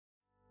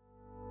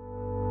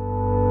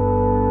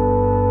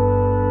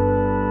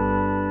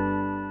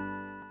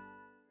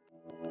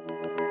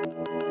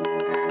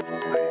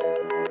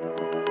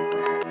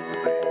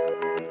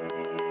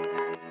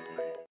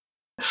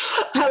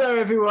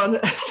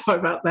everyone. Sorry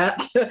about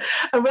that.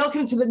 And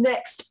welcome to the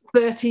next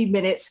 30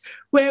 minutes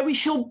where we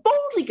shall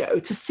boldly go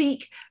to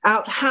seek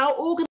out how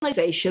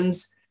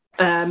organisations...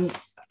 I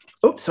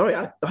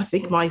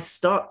think my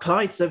start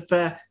slides have...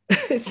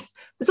 there's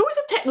always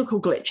a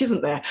technical glitch,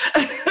 isn't there?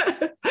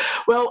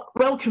 Well,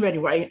 welcome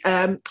anyway,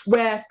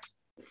 where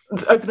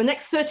over the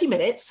next 30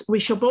 minutes, we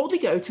shall boldly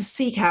go to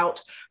seek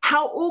out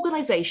how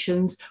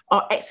organisations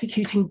are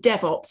executing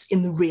DevOps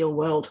in the real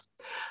world.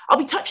 I'll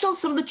be touching on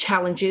some of the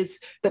challenges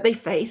that they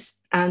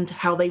face and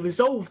how they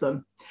resolve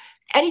them.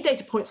 Any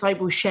data points I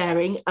will be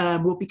sharing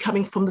will be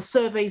coming from the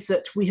surveys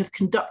that we have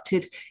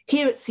conducted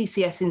here at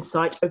CCS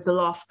Insight over the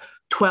last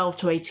 12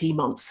 to 18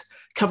 months,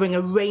 covering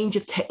a range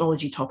of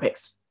technology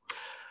topics.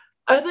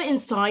 Other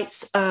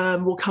insights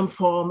will come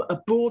from a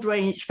broad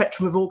range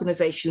spectrum of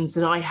organisations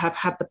that I have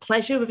had the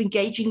pleasure of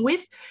engaging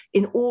with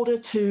in order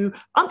to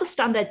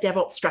understand their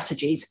DevOps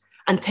strategies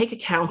and take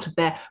account of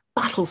their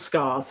battle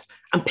scars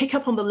and pick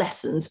up on the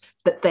lessons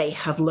that they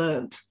have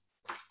learned.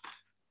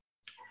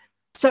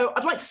 So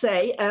I'd like to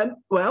say,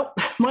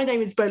 my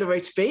name is Bola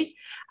Rotibi,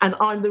 and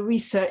I'm the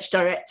Research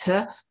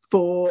Director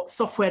for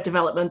Software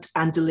Development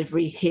and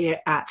Delivery here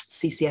at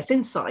CCS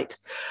Insight.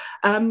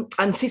 And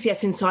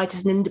CCS Insight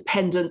is an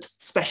independent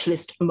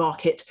specialist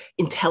market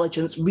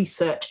intelligence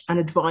research and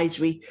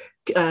advisory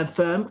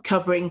firm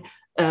covering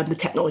the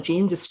technology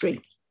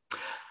industry.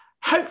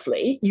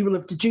 Hopefully, you will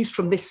have deduced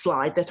from this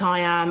slide that I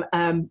am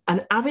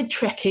an avid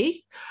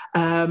Trekkie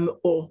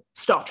or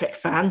Star Trek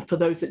fan, for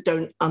those that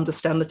don't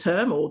understand the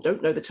term or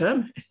don't know the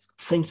term. It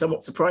seems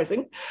somewhat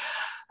surprising.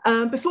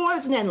 Before I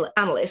was an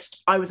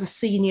analyst, I was a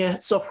senior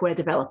software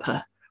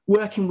developer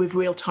working with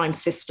real-time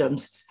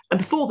systems. And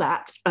before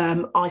that,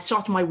 I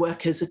started my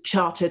work as a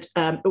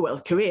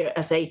career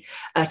as a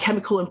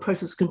chemical and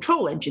process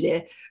control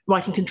engineer,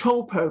 writing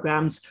control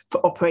programs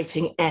for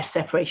operating air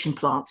separation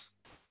plants.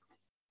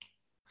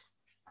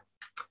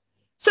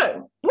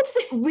 So what does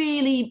it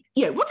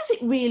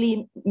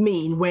really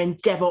mean when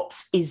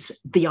DevOps is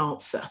the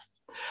answer?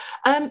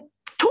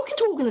 Talking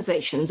to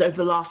organizations over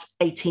the last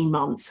 18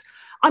 months,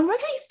 I'm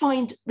regularly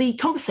find the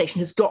conversation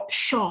has got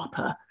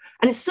sharper,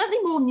 and it's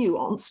certainly more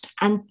nuanced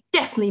and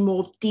definitely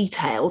more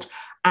detailed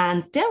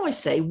and, dare I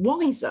say,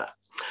 wiser.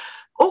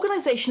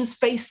 Organizations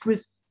faced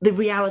with the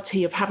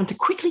reality of having to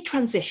quickly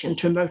transition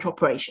to remote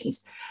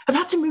operations have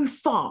had to move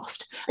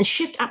fast and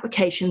shift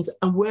applications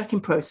and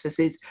working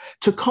processes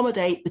to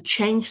accommodate the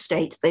changed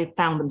state they've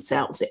found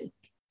themselves in.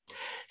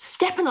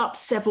 Stepping up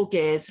several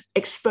gears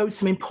exposed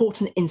some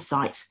important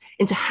insights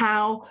into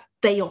how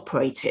they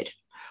operated,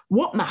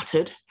 what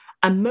mattered,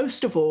 and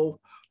most of all,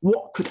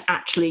 what they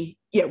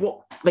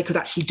could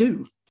actually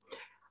do.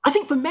 I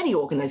think for many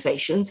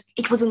organizations,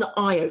 it was an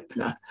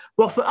eye-opener,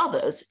 while for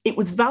others, it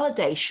was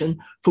validation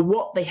for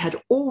what they had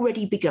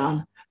already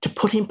begun to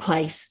put in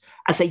place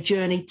as they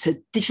journeyed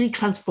to digitally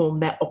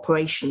transform their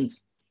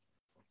operations.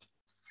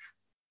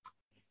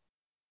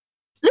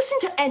 Listen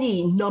to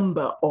any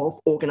number of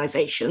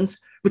organizations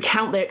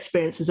recount their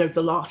experiences over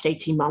the last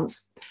 18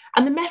 months,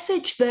 and the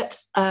message that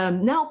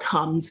now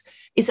comes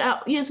is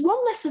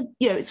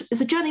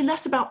it's a journey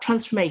less about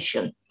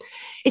transformation.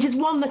 It is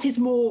one that is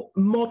more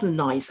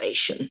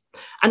modernization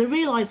and a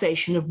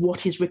realization of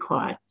what is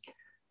required.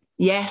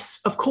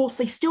 Yes, of course,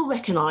 they still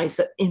recognize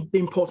that the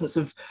importance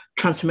of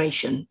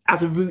transformation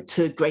as a route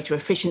to greater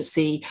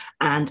efficiency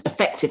and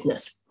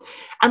effectiveness,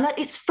 and that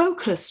it's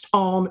focused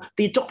on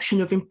the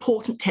adoption of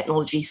important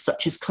technologies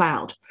such as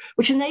cloud,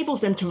 which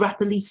enables them to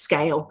rapidly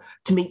scale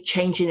to meet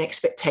changing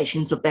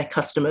expectations of their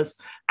customers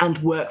and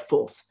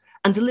workforce,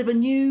 and deliver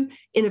new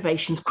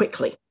innovations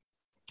quickly.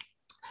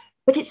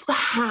 But it's the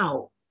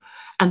how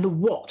and the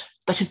what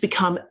that has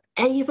become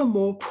ever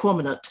more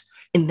prominent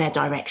in their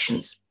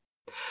directions.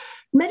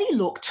 Many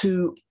look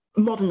to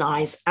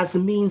modernize as the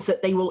means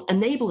that they will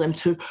enable them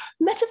to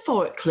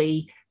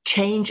metaphorically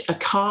change a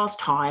car's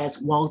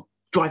tires while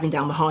driving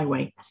down the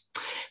highway.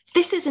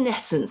 This is in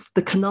essence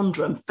the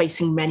conundrum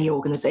facing many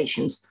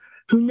organizations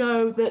who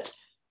know that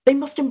they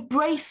must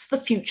embrace the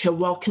future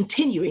while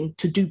continuing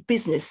to do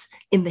business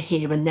in the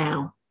here and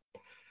now.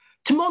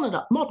 To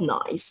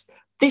modernize,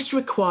 this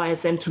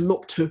requires them to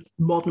look to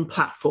modern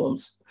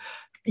platforms,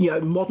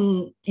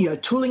 modern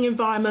tooling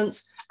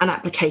environments and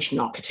application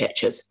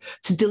architectures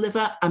to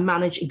deliver and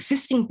manage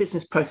existing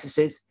business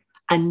processes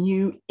and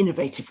new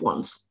innovative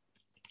ones.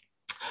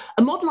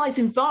 A modernized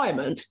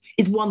environment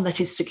is one that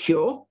is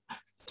secure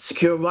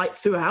right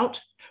throughout,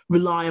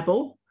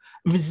 reliable,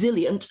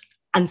 resilient,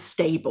 and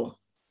stable.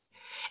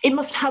 It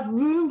must have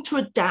room to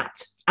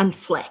adapt and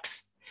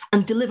flex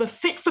and deliver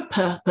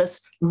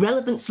fit-for-purpose,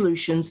 relevant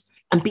solutions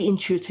and be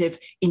intuitive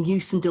in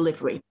use and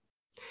delivery.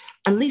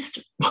 And least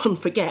one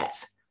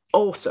forgets,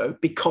 also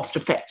be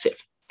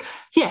cost-effective.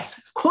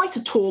 Yes, quite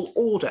a tall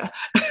order.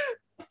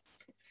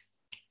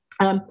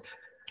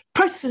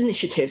 Process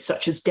initiatives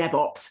such as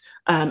DevOps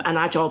and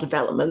agile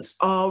developments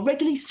are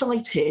regularly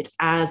cited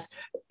as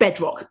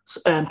bedrock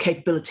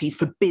capabilities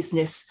for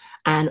business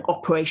and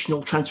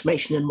operational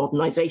transformation and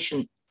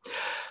modernization.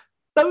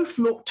 Both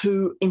look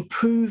to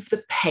improve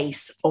the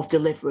pace of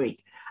delivery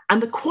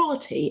and the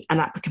quality and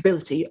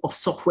applicability of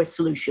software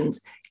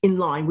solutions in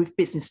line with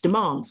business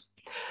demands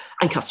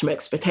and customer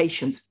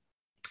expectations.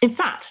 In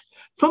fact,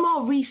 from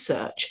our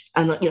research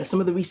and some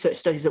of the research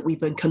studies that we've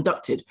been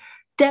conducted,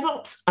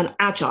 DevOps and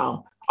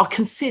Agile are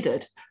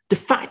considered de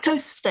facto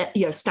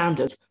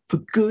standards for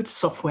good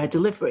software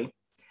delivery.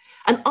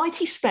 And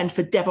IT spend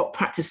for DevOps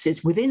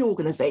practices within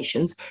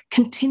organizations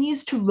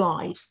continues to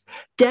rise,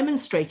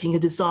 demonstrating a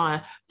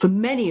desire for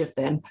many of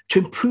them to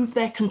improve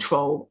their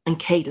control and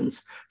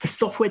cadence for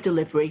software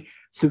delivery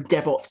through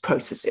DevOps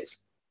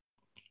processes.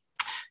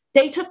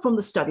 Data from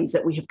the studies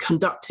that we have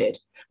conducted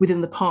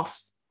within the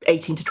past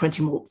 18 to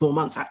 24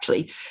 months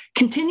actually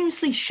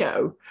continuously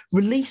show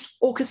release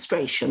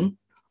orchestration,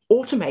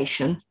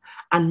 automation,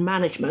 and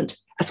management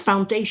as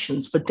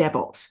foundations for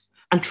DevOps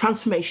and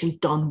transformation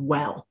done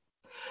well.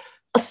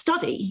 A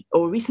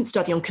recent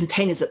study on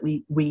containers that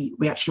we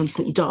actually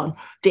recently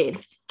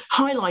did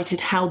highlighted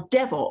how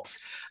DevOps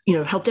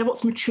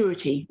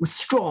maturity was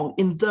strong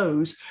in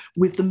those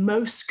with the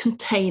most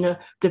container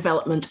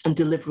development and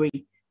delivery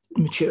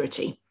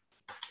maturity.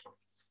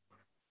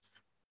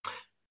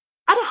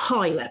 At a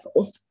high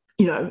level,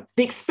 the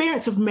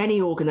experience of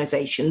many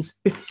organizations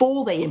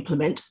before they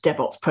implement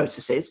DevOps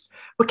processes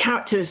are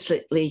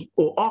characteristically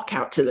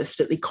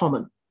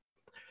common.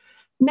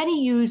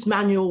 Many used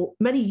manual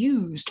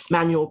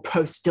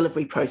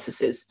delivery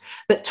processes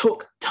that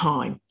took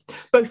time,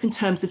 both in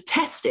terms of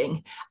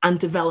testing and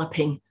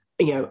developing,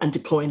 and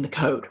deploying the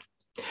code.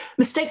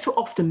 Mistakes were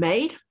often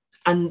made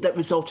and that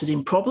resulted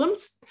in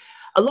problems.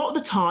 A lot of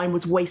the time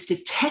was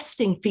wasted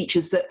testing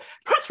features that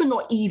perhaps were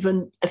not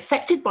even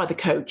affected by the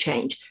code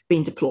change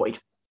being deployed.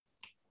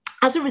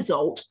 As a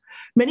result,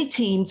 many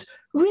teams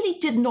really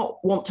did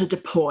not want to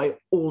deploy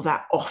all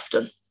that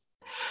often.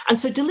 And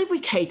so delivery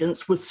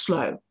cadence was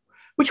slow,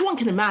 which one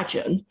can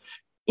imagine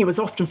it was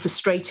often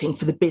frustrating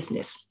for the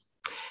business.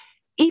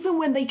 Even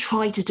when they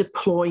tried to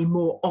deploy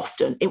more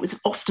often, it was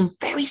often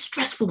very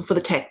stressful for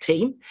the tech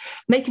team,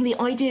 making the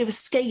idea of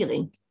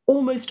scaling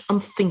almost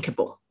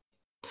unthinkable.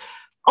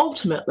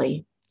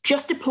 Ultimately,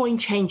 just deploying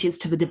changes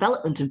to the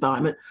development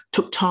environment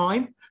took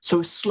time, so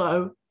was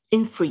slow,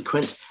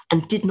 infrequent,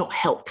 and did not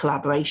help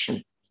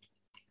collaboration.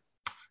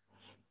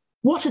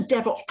 What a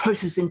DevOps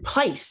process in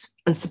place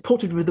and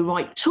supported with the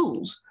right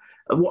tools,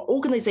 what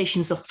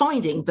organizations are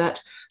finding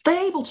that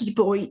they're able to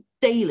deploy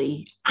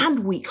daily and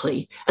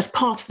weekly as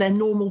part of their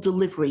normal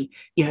delivery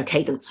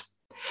cadence.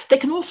 They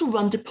can also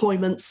run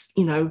deployments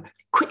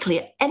quickly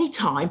at any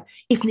time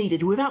if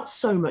needed without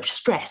so much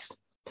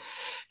stress.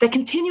 Their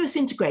continuous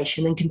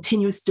integration and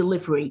continuous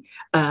delivery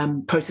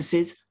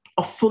processes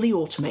are fully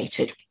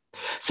automated.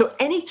 So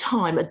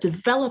anytime a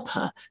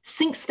developer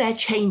syncs their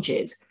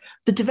changes,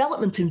 the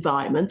development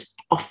environment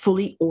are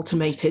fully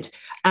automated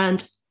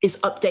and is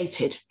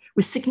updated,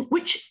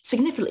 which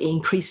significantly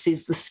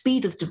increases the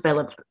speed of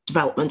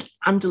development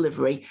and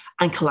delivery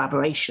and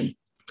collaboration.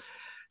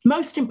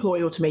 Most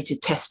employ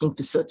automated testing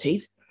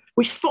facilities,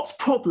 which spots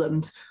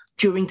problems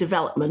during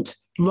development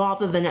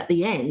rather than at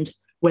the end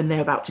when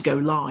they're about to go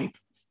live.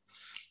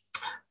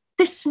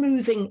 This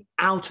smoothing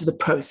out of the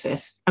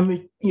process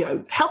and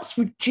helps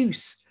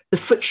reduce the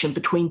friction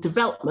between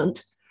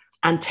development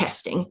and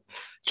testing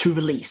to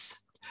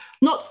release.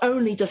 Not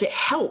only does it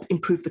help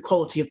improve the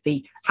quality of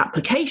the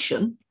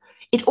application,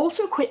 it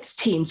also equips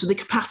teams with the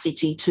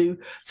capacity to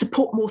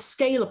support more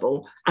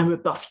scalable and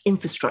robust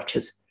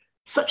infrastructures,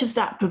 such as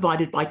that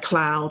provided by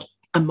cloud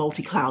and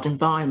multi-cloud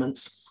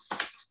environments.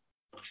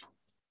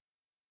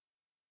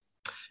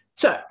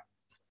 So,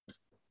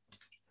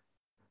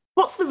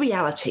 what's the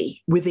reality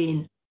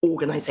within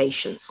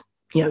organizations?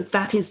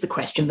 That is the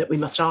question that we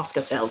must ask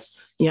ourselves.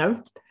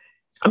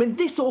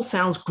 This all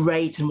sounds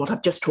great and what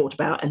I've just talked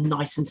about and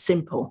nice and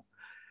simple.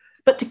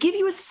 But to give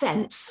you a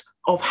sense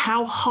of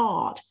how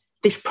hard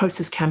this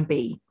process can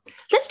be,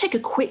 let's take a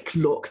quick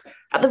look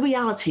at the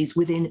realities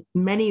within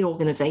many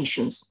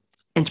organizations,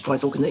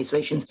 enterprise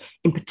organizations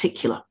in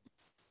particular.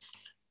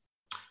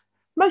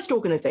 Most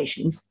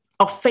organizations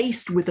are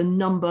faced with a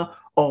number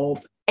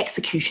of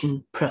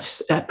execution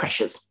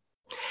pressures.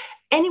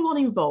 Anyone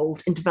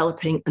involved in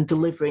developing and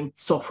delivering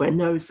software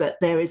knows that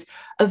there is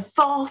a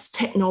vast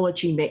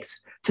technology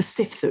mix to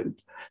sift through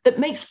that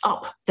makes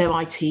up their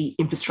IT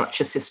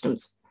infrastructure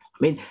systems.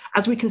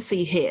 As we can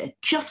see here,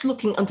 just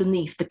looking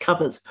underneath the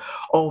covers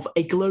of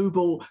a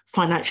global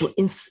financial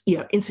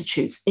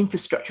institute's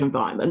infrastructure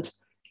environment,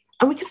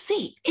 and we can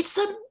see it's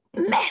a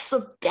mess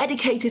of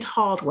dedicated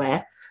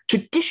hardware,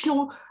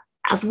 traditional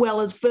as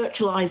well as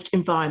virtualized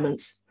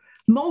environments,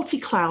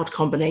 multi-cloud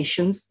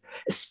combinations,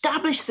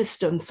 established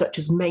systems such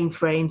as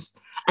mainframes,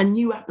 and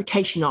new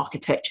application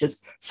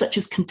architectures such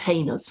as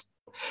containers.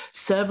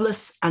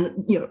 Serverless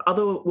and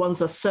other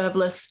ones are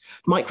serverless,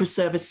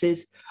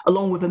 microservices,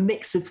 along with a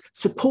mix of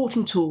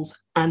supporting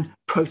tools and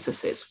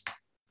processes.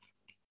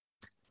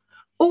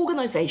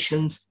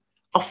 Organizations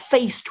are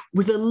faced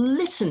with a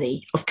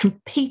litany of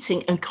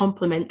competing and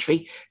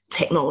complementary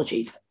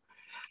technologies,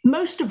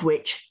 most of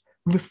which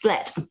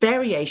reflect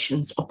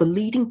variations of the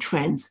leading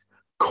trends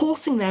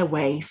coursing their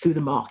way through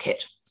the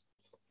market.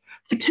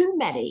 For too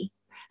many,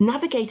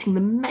 navigating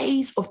the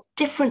maze of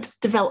different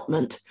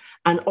development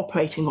and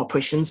operating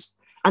operations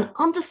and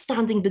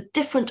understanding the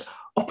different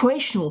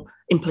operational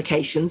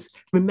implications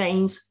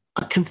remains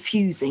a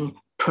confusing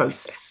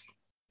process.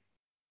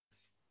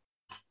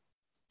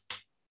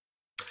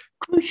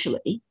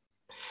 Crucially,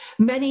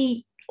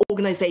 many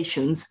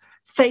organizations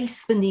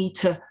face the need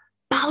to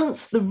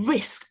balance the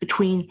risk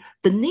between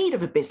the need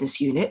of a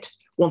business unit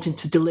wanting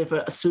to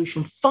deliver a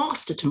solution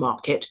faster to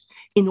market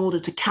in order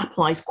to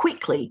capitalize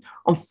quickly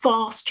on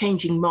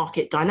fast-changing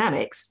market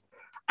dynamics,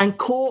 and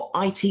core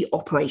IT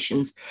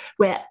operations,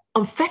 where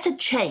unfettered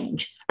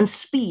change and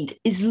speed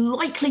is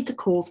likely to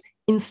cause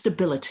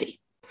instability,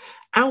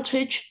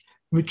 outage,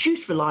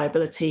 reduced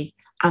reliability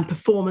and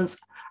performance,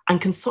 and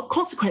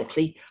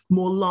consequently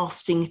more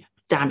lasting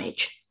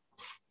damage.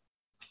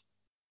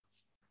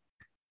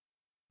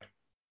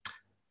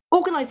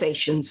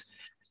 Organizations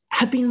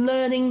have been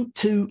learning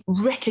to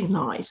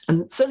recognize,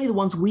 and certainly the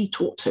ones we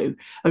talked to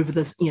over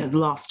the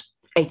last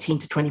 18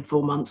 to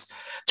 24 months,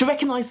 to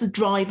recognize the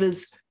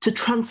drivers to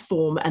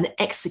transform and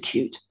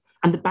execute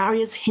and the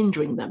barriers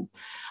hindering them.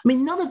 I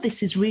mean, none of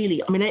this is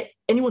really,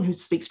 anyone who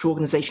speaks to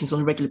organizations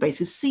on a regular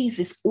basis sees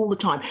this all the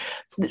time.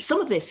 Some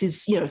of this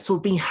is, sort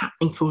of been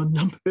happening for a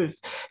number of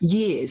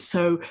years.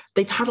 So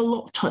they've had a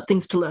lot of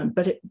things to learn,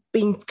 but it's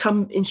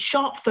become in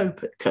sharp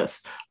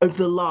focus over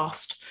the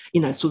last,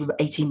 sort of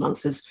 18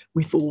 months as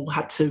we've all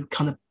had to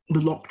kind of the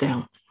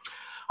lockdown.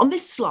 On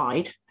this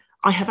slide,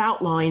 I have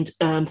outlined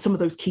some of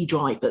those key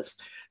drivers,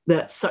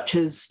 that such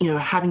as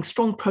having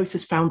strong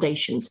process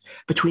foundations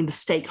between the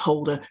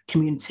stakeholder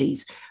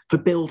communities for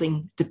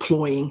building,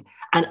 deploying,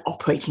 and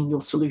operating your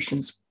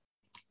solutions.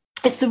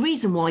 It's the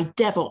reason why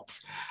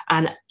DevOps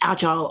and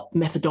agile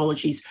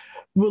methodologies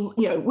will,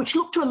 which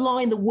look to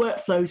align the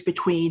workflows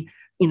between,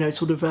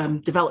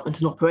 development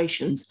and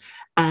operations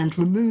and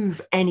remove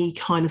any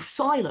kind of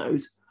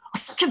silos, are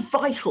such a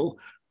vital,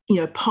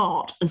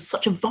 part and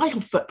such a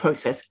vital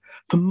process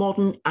for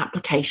modern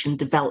application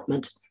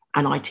development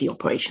and IT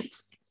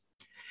operations.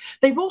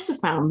 They've also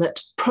found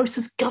that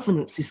process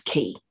governance is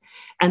key,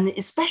 and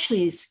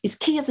especially is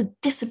key as a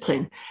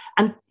discipline.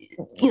 And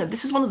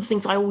this is one of the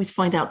things I always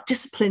find out.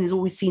 Discipline is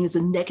always seen as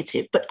a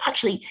negative, but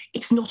actually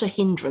it's not a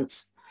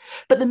hindrance,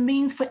 but the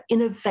means for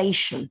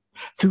innovation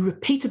through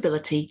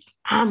repeatability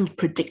and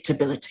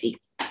predictability.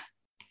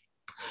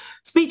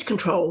 Speed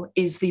control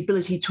is the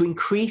ability to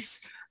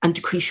increase and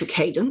decrease your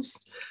cadence,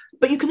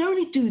 but you can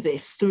only do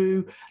this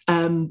through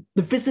the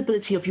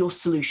visibility of your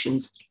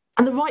solutions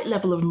and the right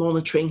level of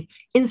monitoring,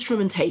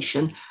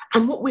 instrumentation,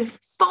 and what we've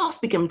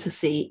fast begun to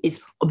see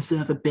is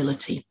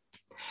observability.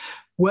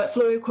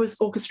 Workflow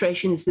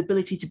orchestration is the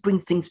ability to bring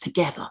things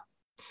together.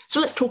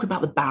 So let's talk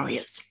about the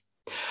barriers.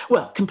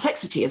 Well,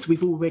 complexity, as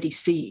we've already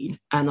seen,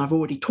 and I've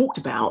already talked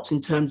about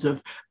in terms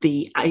of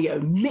the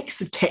mix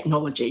of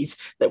technologies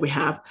that we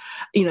have,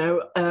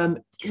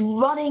 is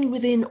running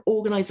within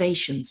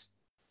organizations.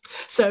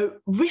 So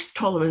risk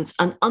tolerance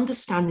and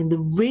understanding the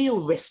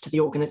real risk to the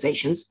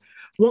organizations,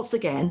 once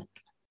again,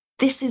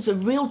 this is a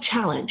real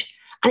challenge,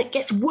 and it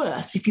gets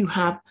worse if you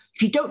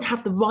don't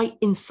have the right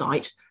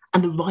insight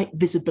and the right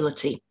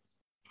visibility.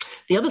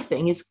 The other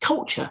thing is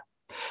culture.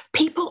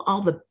 People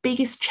are the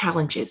biggest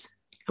challenges,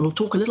 and we'll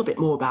talk a little bit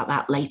more about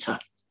that later.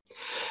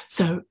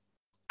 So,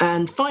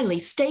 and finally,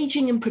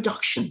 staging and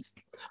productions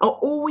are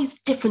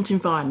always different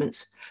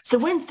environments. So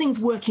when things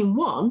work in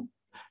one,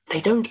 they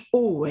don't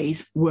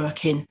always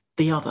work in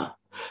the other.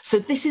 So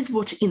this is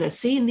what,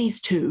 seeing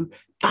these two,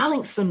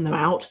 balance them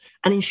out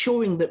and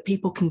ensuring that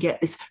people can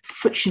get this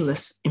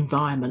frictionless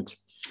environment.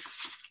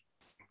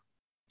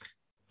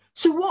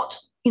 So what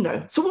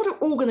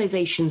are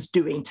organizations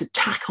doing to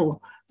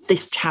tackle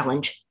this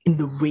challenge in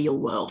the real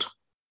world?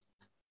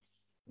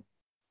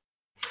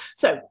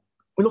 So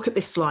we look at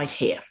this slide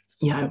here,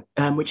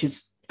 which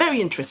is very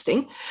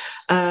interesting.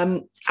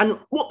 And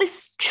what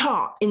this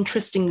chart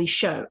interestingly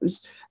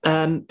shows,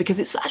 because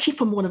it's actually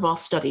from one of our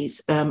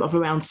studies of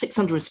around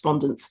 600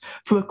 respondents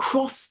from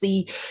across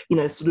the,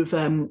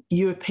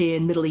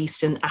 European, Middle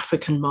East and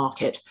African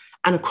market,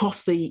 and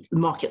across the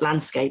market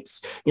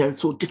landscapes,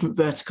 sort of different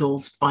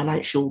verticals,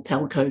 financial,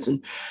 telcos,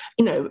 and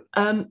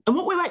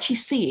what we're actually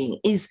seeing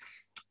is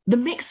the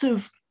mix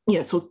of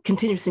sort of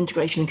continuous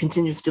integration and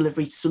continuous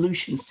delivery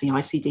solutions,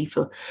 CI/CD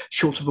for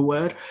short of a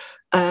word,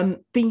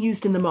 being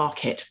used in the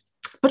market,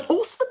 but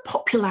also the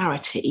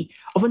popularity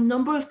of a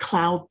number of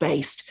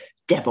cloud-based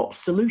DevOps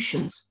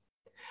solutions.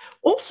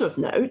 Also of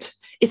note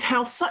is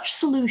how such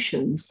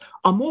solutions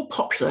are more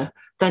popular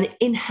than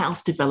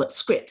in-house developed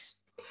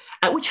scripts,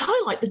 which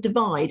highlight the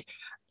divide,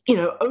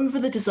 over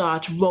the desire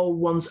to roll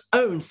one's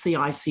own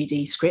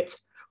CI/CD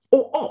scripts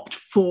or opt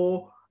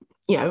for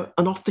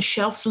an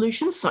off-the-shelf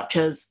solution such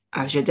as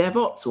Azure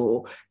DevOps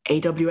or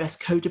AWS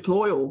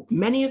Co-Deploy or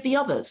many of the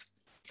others.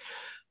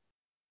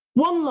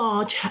 One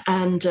large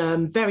and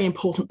very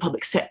important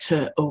public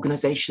sector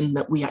organization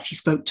that we actually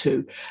spoke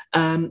to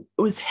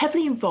was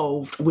heavily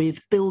involved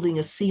with building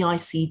a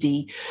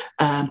CI/CD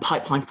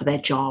pipeline for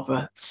their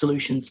Java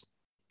solutions.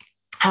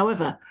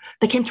 However,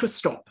 they came to a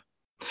stop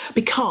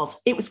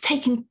because it was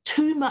taking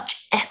too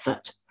much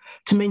effort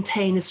to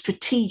maintain a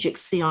strategic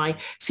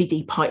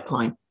CI/CD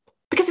pipeline,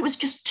 because it was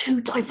just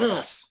too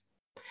diverse.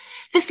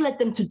 This led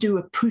them to do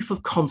a proof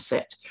of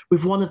concept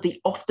with one of the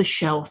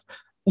off-the-shelf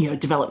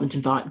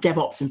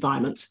DevOps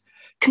environments,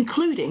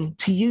 concluding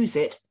to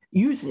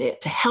using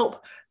it to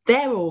help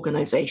their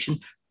organization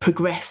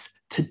progress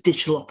to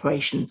digital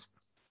operations.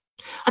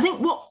 I think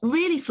what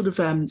really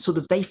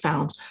they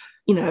found,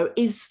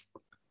 is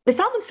they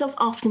found themselves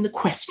asking the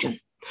question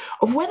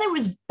of whether it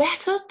was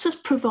better to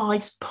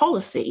provide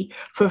policy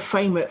for a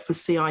framework for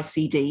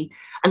CI/CD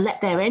and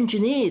let their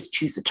engineers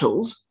choose the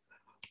tools,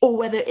 or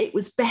whether it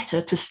was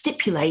better to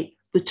stipulate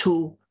the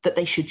tool that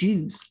they should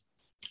use.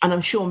 And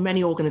I'm sure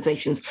many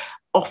organizations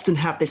often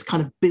have this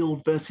kind of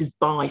build versus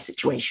buy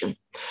situation.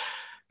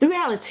 The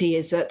reality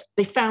is that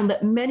they found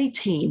that many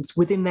teams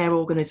within their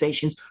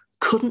organizations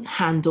couldn't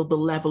handle the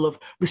level of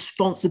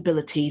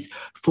responsibilities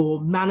for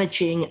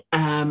managing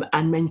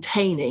and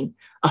maintaining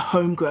a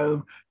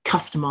homegrown,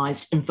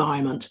 customized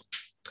environment.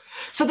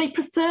 So they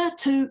prefer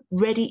to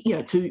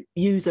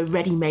use a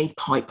ready-made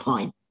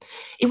pipeline.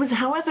 It was,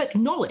 however,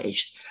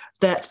 acknowledged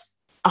that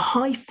a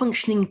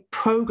high-functioning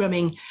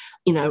programming,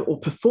 or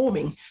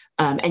performing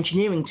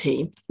engineering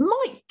team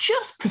might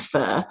just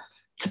prefer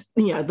to,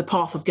 the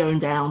path of going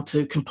down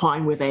to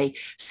complying with a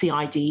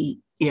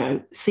CI/CD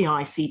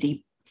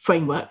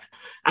framework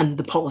and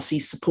the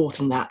policies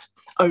supporting that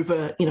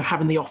over,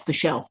 having the off the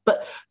shelf.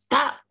 But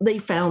that they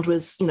found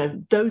was,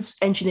 those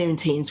engineering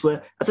teams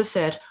were, as I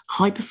said,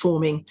 high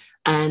performing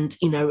and,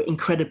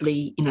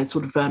 incredibly,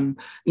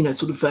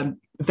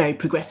 very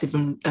progressive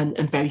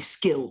and very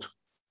skilled.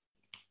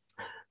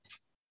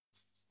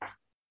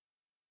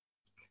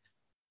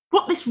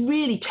 What this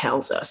really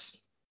tells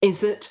us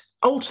is that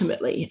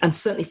ultimately, and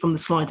certainly from the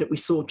slide that we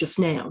saw just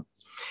now,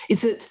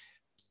 is that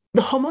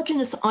the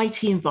homogeneous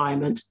IT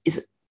environment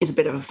is a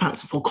bit of a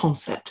fanciful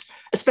concept,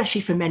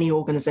 especially for many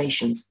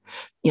organizations,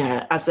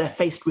 as they're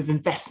faced with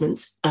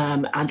investments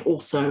and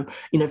also,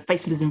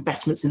 faced with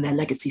investments in their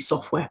legacy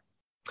software.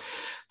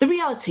 The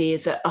reality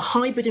is that a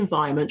hybrid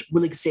environment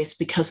will exist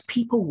because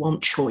people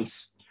want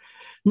choice.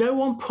 No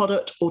one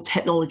product or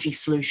technology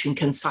solution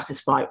can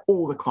satisfy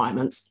all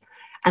requirements,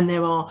 and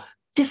there are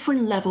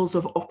different levels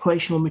of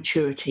operational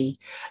maturity,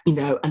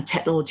 and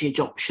technology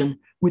adoption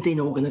within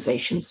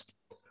organizations.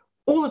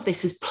 All of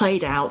this is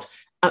played out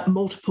at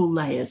multiple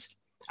layers.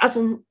 As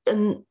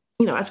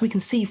we can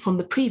see from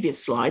the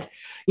previous slide,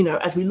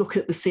 as we look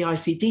at the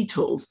CI/CD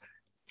tools,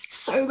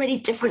 so many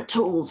different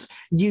tools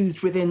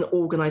used within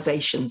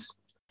organizations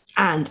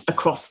and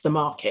across the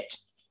market.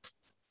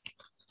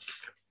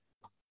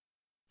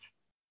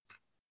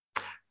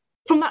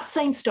 From that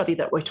same study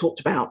that we talked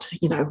about,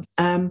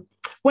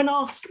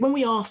 when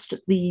we asked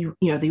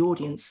the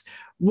audience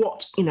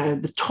what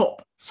the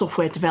top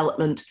software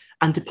development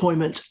and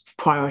deployment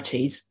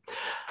priorities,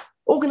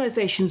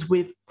 organizations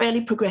with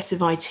fairly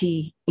progressive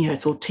IT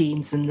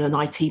teams and an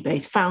IT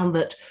base found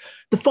that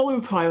the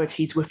following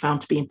priorities were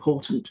found to be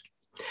important.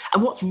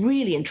 And what's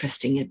really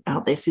interesting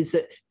about this is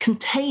that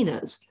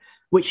containers,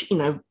 which we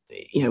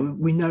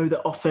know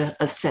that offer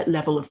a set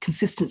level of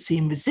consistency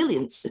and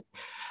resilience,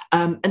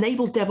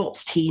 enable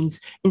DevOps teams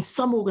in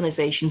some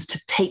organizations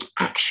to take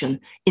action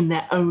in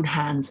their own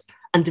hands,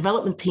 and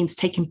development teams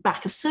taking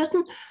back a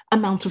certain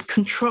amount of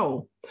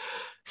control,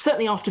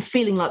 certainly after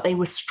feeling like they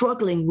were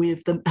struggling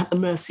at the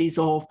mercies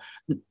of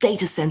the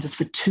data centers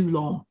for too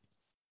long.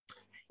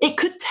 It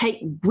could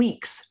take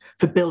weeks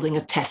for building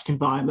a test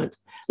environment,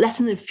 let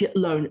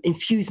alone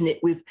infusing it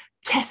with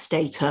test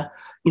data,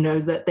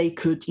 that they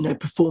could,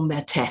 perform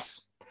their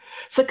tests.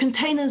 So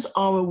containers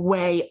are a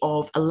way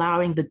of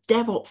allowing the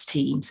DevOps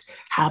teams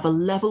have a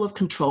level of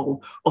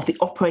control of the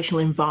operational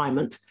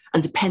environment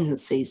and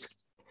dependencies.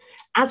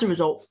 As a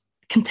result,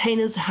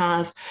 containers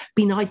have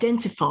been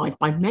identified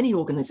by many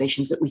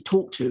organizations that we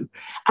talk to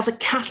as a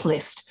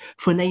catalyst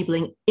for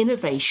enabling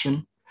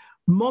innovation,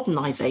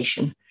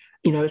 modernization,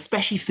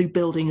 especially through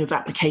building of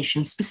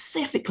applications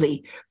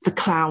specifically for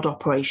cloud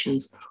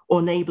operations, or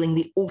enabling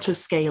the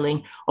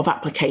auto-scaling of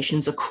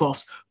applications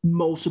across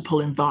multiple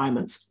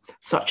environments,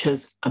 such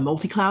as a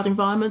multi-cloud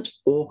environment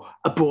or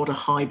a broader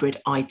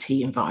hybrid IT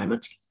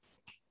environment.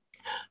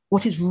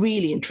 What is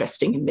really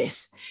interesting in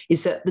this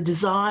is that the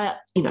desire,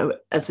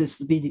 as is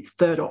the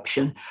third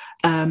option,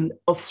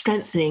 of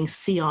strengthening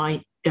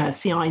CI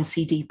and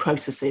CD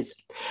processes,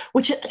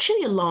 which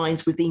actually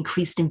aligns with the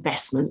increased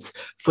investments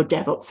for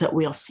DevOps that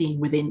we are seeing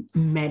within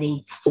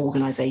many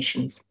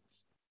organizations.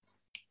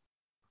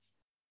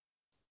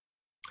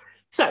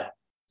 So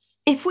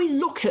if we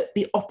look at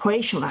the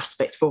operational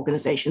aspects for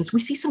organizations, we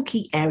see some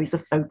key areas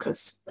of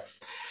focus.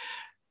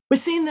 We're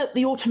seeing that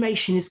the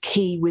automation is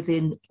key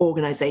within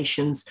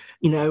organizations,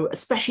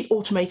 especially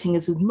automating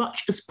as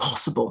much as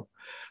possible,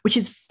 which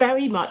is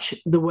very much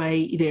the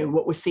way,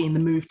 what we're seeing, the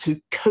move to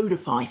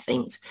codify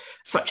things,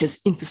 such as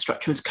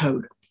infrastructure as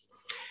code.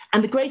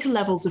 And the greater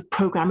levels of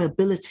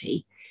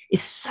programmability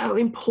is so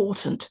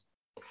important.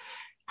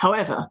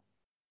 However,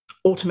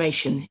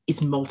 automation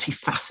is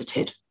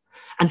multifaceted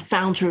and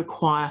found to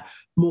require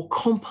more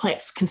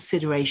complex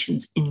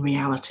considerations in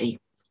reality.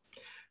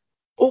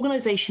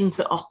 Organizations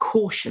that are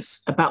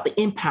cautious about the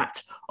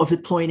impact of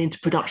deploying into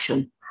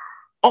production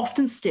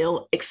often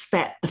still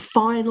expect the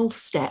final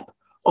step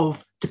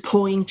of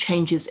deploying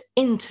changes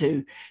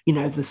into,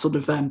 the sort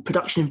of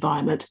production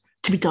environment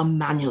to be done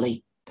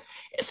manually,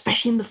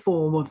 especially in the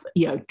form of,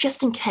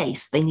 just in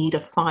case they need a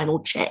final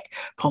check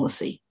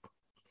policy.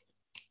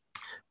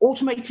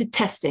 Automated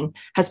testing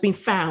has been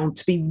found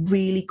to be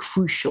really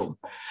crucial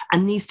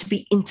and needs to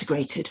be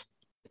integrated.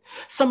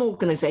 Some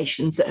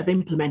organizations that have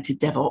implemented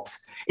DevOps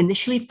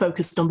initially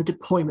focused on the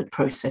deployment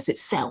process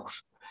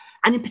itself,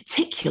 and in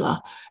particular,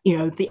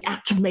 the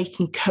act of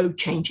making code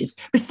changes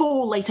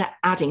before later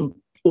adding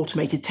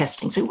automated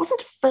testing. So it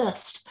wasn't a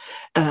first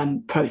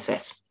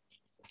process.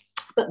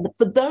 But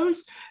for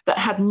those that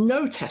had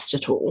no test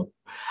at all,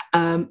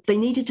 they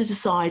needed to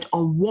decide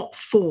on what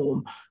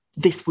form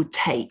this would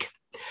take.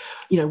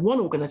 One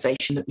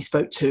organization that we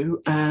spoke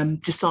to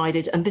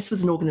decided, and this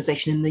was an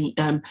organization in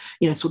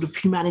the sort of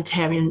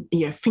humanitarian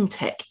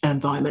fintech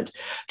environment,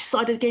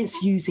 decided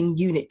against using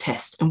unit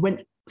tests and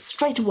went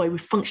straight away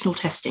with functional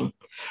testing,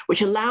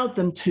 which allowed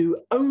them to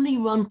only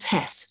run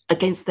tests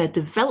against their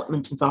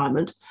development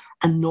environment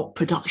and not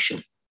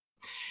production.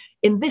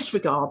 In this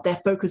regard, their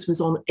focus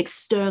was on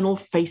external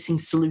facing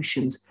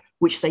solutions,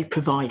 which they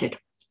provided.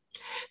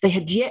 They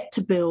had yet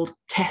to build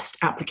tests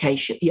for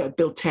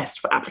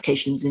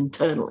applications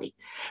internally.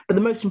 But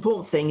the most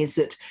important thing is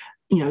that,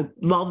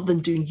 rather than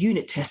doing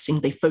unit testing,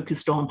 they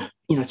focused on,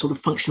 sort of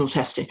functional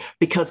testing,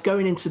 because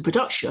going into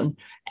production,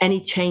 any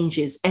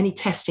changes, any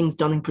testings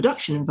done in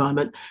production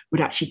environment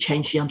would actually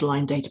change the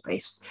underlying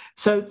database.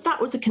 So that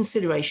was a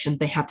consideration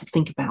they had to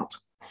think about.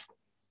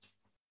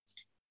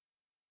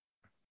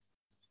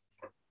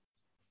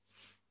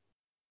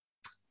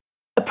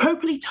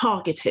 Appropriately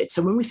targeted,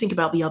 so when we think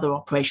about the other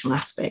operational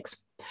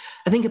aspects,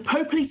 I think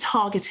appropriately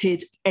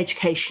targeted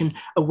education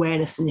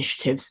awareness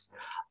initiatives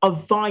are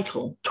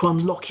vital to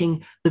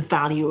unlocking the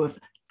value of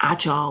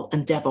Agile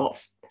and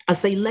DevOps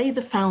as they lay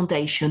the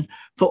foundation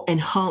for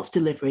enhanced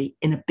delivery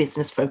in a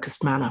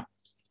business-focused manner.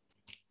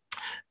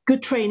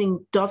 Good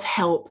training does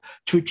help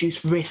to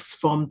reduce risks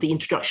from the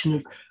introduction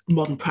of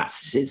modern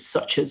practices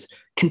such as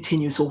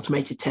continuous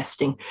automated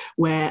testing,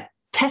 where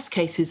test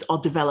cases are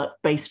developed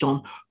based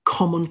on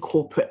common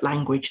corporate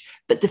language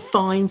that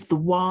defines the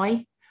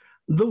why,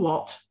 the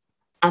what,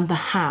 and the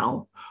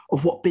how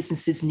of what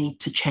businesses need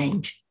to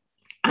change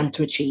and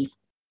to achieve.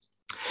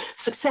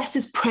 Success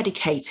is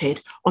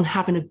predicated on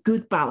having a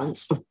good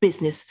balance of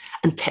business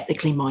and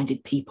technically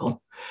minded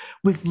people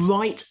with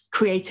right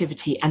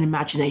creativity and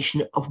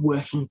imagination of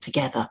working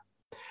together.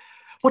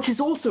 What is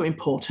also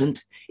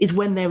important is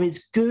when there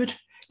is good,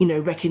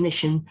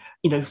 recognition,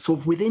 sort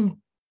of within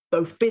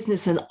both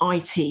business and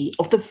IT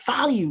of the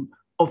value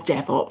of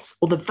DevOps,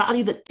 or the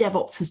value that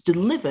DevOps has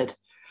delivered,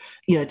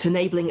 to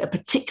enabling a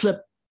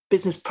particular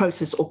business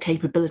process or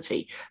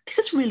capability. This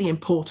is really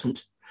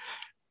important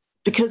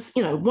because,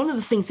 one of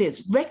the things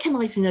is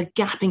recognizing a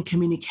gap in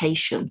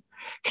communication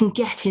can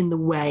get in the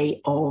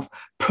way of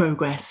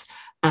progress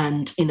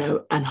and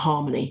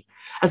harmony,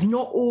 as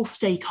not all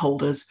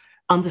stakeholders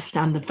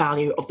understand the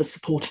value of the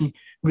supporting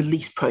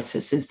release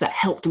processes that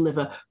help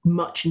deliver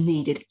much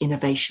needed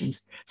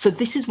innovations. So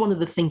this is one of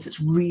the things that's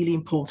really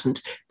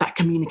important, that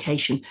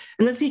communication.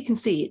 And as you can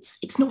see,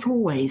 it's not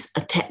always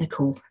a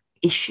technical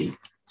issue.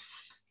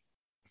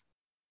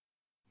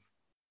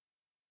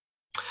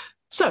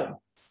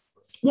 So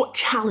what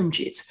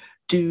challenges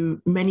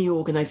do many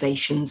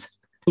organizations,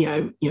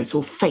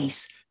 sort of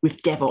face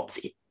with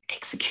DevOps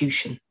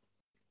execution?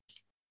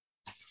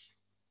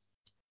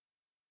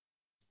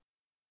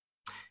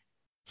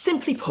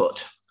 Simply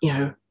put,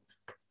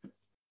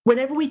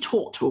 whenever we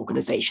talk to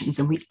organizations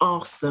and we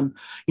ask them,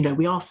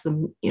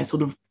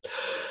 sort of,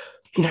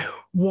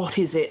 what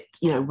is it,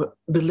 the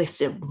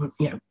list of,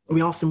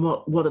 we ask them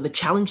what are the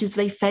challenges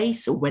they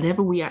face, or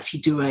whenever we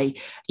actually do a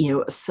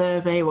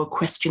survey or a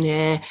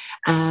questionnaire.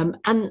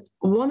 And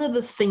one of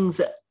the things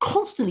that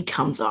constantly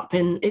comes up,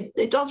 and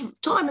it does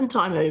time and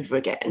time over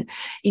again,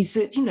 is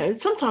that,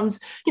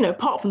 sometimes,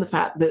 apart from the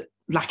fact that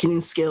lacking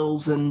in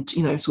skills and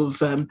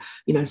sort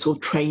of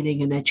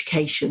training and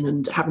education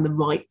and having the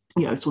right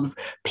sort of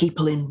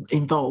people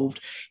involved,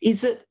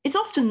 is that it's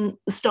often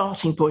the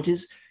starting point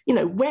is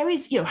where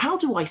is how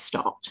do I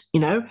start,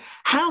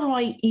 how do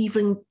I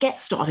even get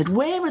started,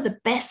 where are the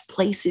best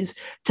places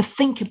to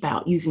think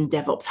about using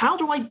DevOps, how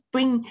do I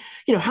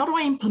how do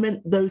I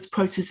implement those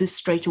processes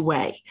straight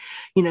away,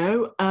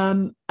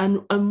 and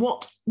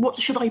what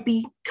should I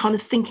be kind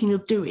of thinking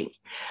of doing,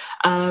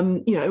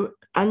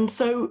 and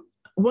so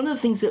one of the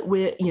things that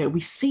we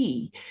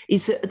see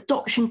is that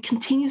adoption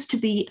continues to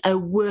be a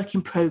work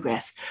in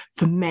progress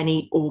for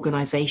many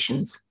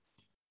organizations.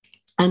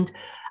 And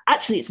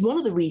actually, it's one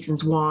of the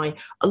reasons why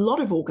a lot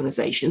of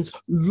organizations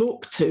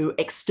look to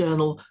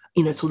external,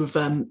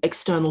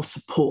 external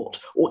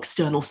support or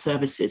external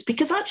services,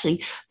 because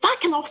actually that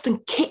can often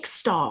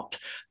kickstart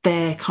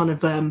their kind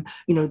of,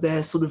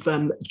 their sort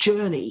of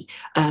journey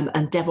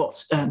and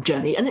DevOps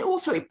journey. And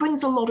it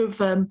brings a lot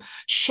of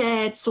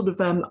shared sort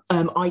of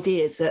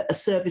ideas that a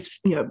service,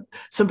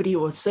 somebody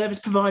or a service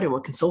provider or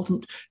a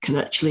consultant can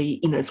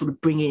actually, sort of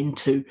bring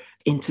into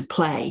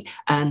play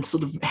and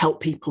sort of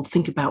help people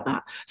think about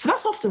that. So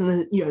that's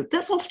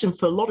often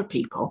for a lot of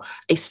people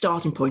a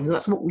starting point, and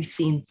that's what we've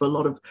seen for a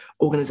lot of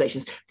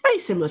organizations. Very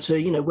similar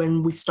to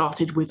when we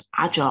started with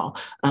Agile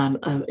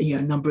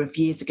a number of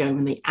years ago,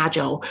 when the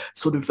Agile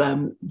sort of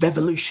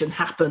revolution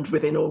happened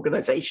within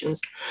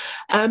organizations.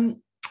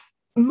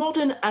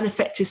 Modern and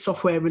effective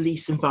software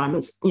release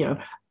environments,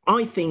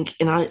 I think,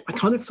 and I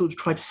kind of sort of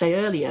tried to say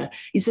earlier,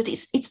 is that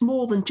it's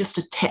more than just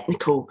a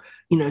technical,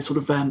 sort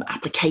of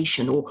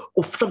application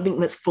or something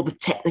that's for the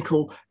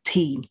technical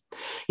team.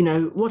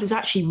 What is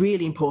actually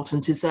really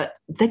important is that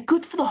they're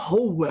good for the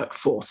whole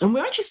workforce. And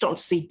we're actually starting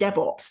to see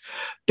DevOps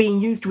being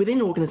used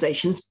within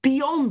organizations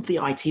beyond the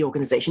IT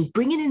organization,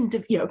 bringing in,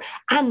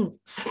 and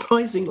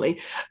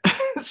surprisingly,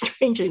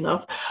 strangely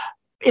enough,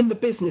 in the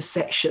business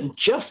section,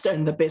 just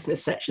in the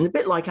business section, a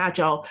bit like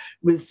Agile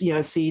was,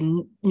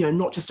 seen,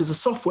 not just as a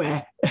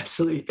software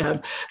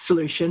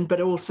solution,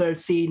 but also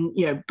seen,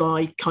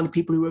 by kind of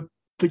people who are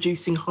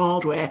producing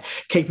hardware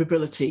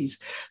capabilities.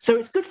 So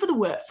it's good for the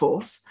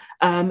workforce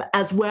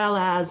as well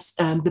as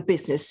the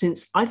business,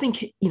 since I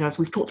think, as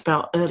we've talked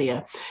about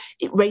earlier,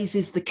 it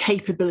raises the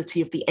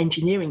capability of the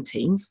engineering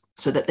teams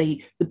so that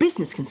the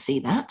business can see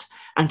that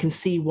and can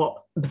see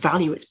what the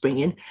value it's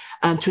bringing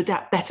to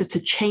adapt better to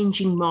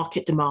changing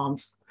market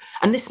demands.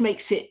 And this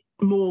makes it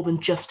more than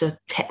just a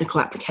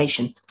technical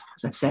application,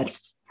 as I've said.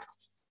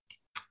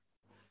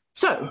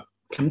 So,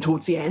 coming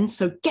towards the end,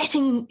 so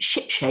getting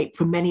shipshape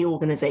for many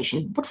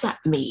organizations, what does that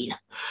mean?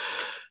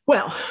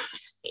 Well,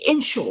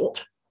 in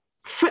short,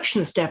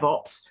 frictionless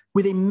DevOps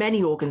within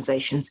many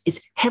organizations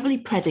is heavily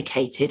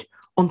predicated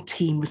on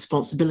team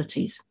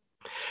responsibilities.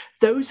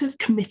 Those who've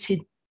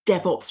committed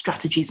DevOps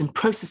strategies and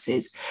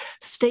processes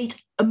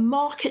state a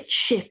market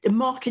shift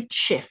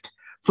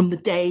from the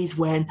days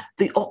when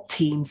the ops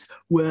teams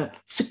were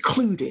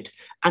secluded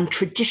and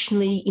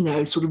traditionally,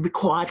 sort of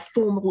required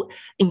formal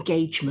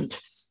engagement.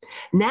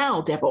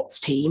 Now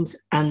DevOps teams,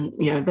 and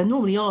there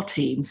normally are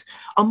teams,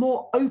 are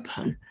more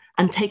open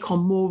and take on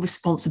more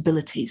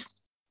responsibilities.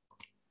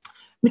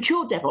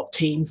 Mature DevOps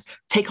teams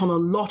take on a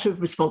lot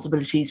of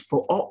responsibilities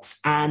for ops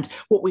and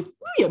what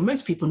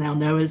most people now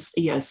know as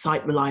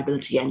site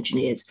reliability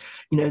engineers,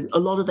 a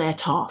lot of their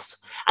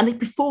tasks, and they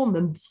perform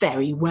them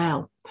very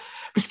well.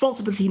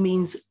 Responsibility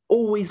means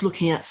always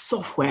looking at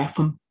software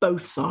from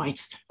both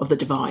sides of the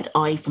divide,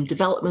 i.e. from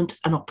development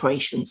and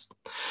operations.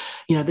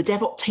 The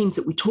DevOps teams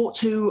that we talk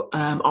to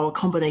are a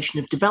combination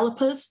of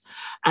developers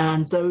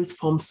and those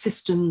from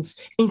systems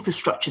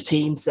infrastructure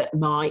teams that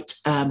might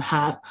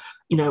have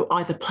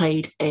either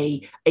played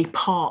a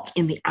part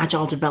in the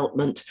agile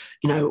development,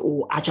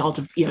 or agile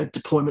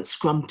deployment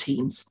scrum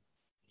teams.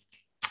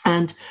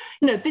 And,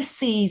 this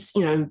sees,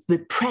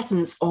 the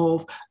presence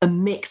of a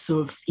mix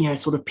of,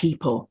 sort of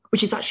people,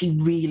 which is actually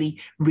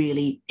really,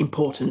 really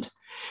important.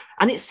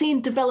 And it's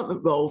seen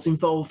development roles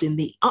involved in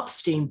the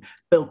upstream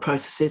build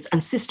processes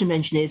and system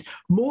engineers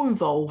more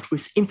involved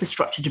with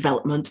infrastructure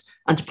development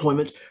and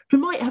deployment who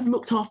might have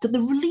looked after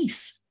the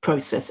release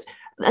process.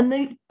 And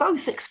they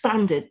both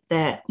expanded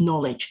their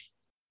knowledge.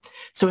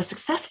 So a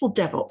successful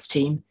DevOps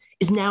team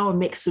is now a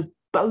mix of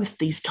both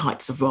these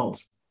types of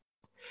roles.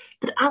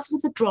 But as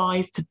with the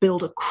drive to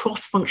build a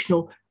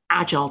cross-functional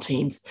agile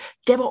teams,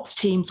 DevOps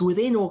teams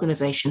within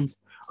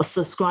organizations are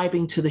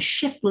subscribing to the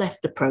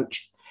shift-left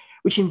approach,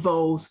 which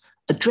involves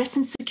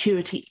addressing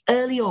security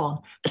early on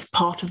as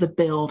part of the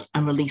build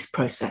and release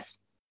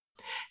process.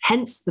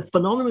 Hence the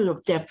phenomenon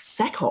of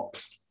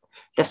DevSecOps.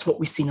 That's what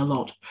we've seen a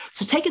lot.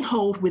 So this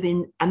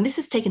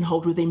has taken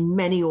hold within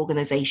many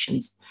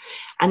organizations.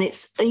 And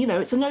it's a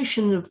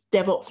notion of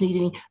DevOps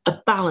needing a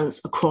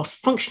balance across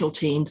functional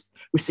teams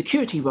with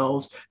security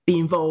roles be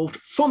involved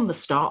from the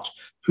start,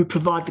 who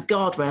provide the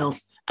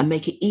guardrails and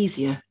make it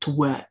easier to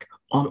work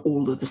on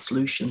all of the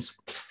solutions.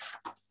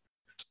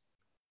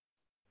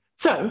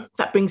 So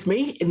that brings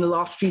me in the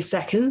last few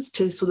seconds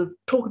to sort of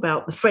talk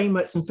about the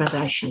frameworks and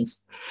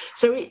foundations.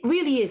 So it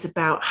really is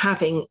about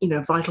having,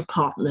 vital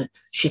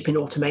partnership in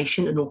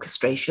automation and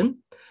orchestration,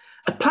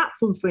 a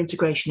platform for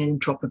integration and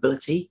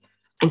interoperability,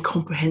 and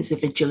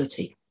comprehensive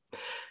agility,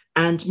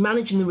 and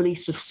managing the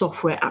release of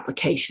software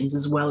applications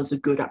as well as a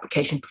good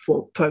application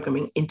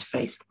programming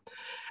interface.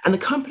 And the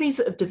companies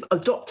that have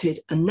adopted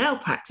and now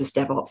practice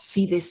DevOps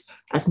see this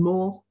as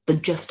more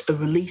than just a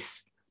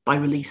release by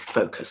release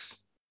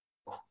focus.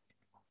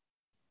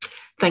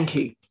 Thank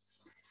you.